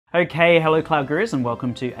Okay, hello Cloud Gurus and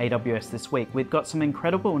welcome to AWS This Week. We've got some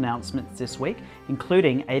incredible announcements this week,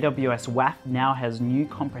 including AWS WAF now has new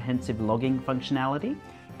comprehensive logging functionality.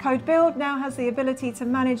 CodeBuild now has the ability to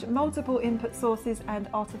manage multiple input sources and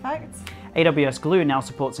artifacts. AWS Glue now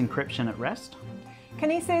supports encryption at rest.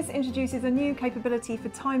 Kinesis introduces a new capability for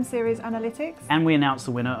time series analytics. And we announced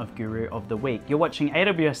the winner of Guru of the Week. You're watching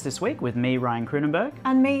AWS This Week with me, Ryan Kroonenberg.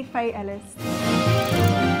 And me, Faye Ellis.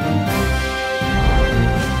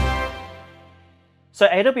 So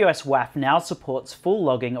AWS WAF now supports full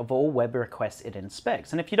logging of all web requests it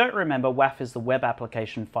inspects. And if you don't remember, WAF is the Web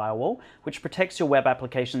Application Firewall, which protects your web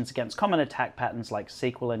applications against common attack patterns like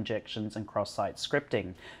SQL injections and cross-site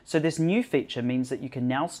scripting. So this new feature means that you can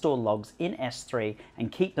now store logs in S3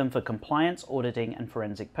 and keep them for compliance, auditing, and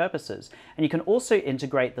forensic purposes. And you can also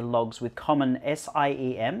integrate the logs with common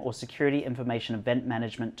SIEM or Security Information Event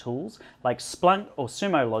Management tools like Splunk or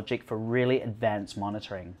Sumo Logic for really advanced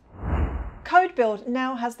monitoring. CodeBuild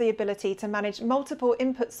now has the ability to manage multiple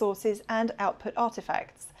input sources and output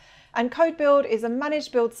artifacts. And CodeBuild is a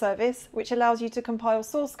managed build service which allows you to compile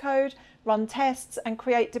source code, run tests, and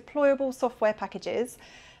create deployable software packages.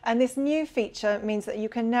 And this new feature means that you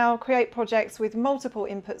can now create projects with multiple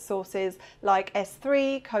input sources like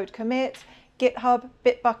S3, Code Commit, GitHub,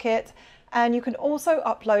 Bitbucket, and you can also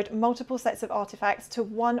upload multiple sets of artifacts to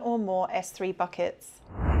one or more S3 buckets.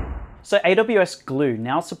 So AWS Glue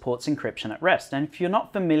now supports encryption at rest, and if you're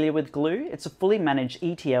not familiar with Glue, it's a fully managed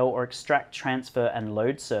ETL or extract, transfer and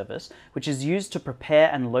load service, which is used to prepare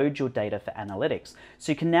and load your data for analytics.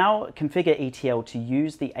 So you can now configure ETL to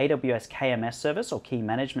use the AWS KMS service or Key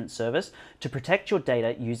Management Service to protect your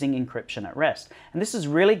data using encryption at rest. And this is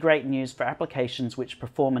really great news for applications which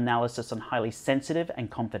perform analysis on highly sensitive and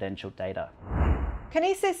confidential data.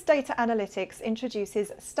 Kinesis Data Analytics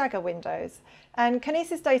introduces stagger windows, and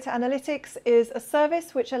Kinesis Data Analytics is a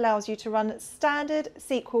service which allows you to run standard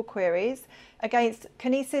SQL queries against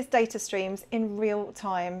Kinesis data streams in real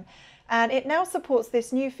time. And it now supports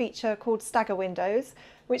this new feature called stagger windows,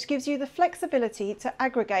 which gives you the flexibility to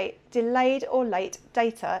aggregate delayed or late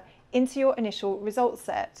data into your initial result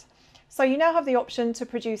set. So you now have the option to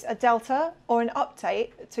produce a delta or an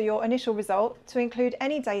update to your initial result to include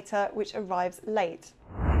any data which arrives late.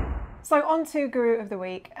 So on to Guru of the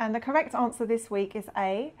Week, and the correct answer this week is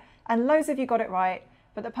A, and loads of you got it right,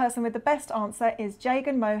 but the person with the best answer is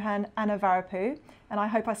Jagan Mohan Anavarapu, and I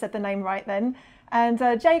hope I said the name right then. And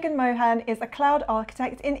Jagan Mohan is a cloud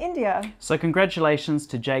architect in India. So congratulations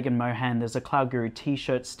to Jagan Mohan. There's a Cloud Guru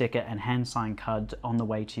t-shirt, sticker and hand signed card on the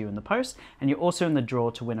way to you in the post. And you're also in the draw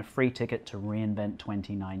to win a free ticket to reInvent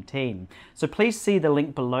 2019. So please see the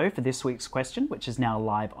link below for this week's question, which is now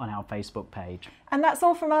live on our Facebook page. And that's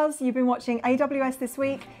all from us. You've been watching AWS This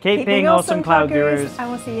Week. Keep being awesome, Cloud Gurus. And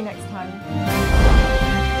we'll see you next time.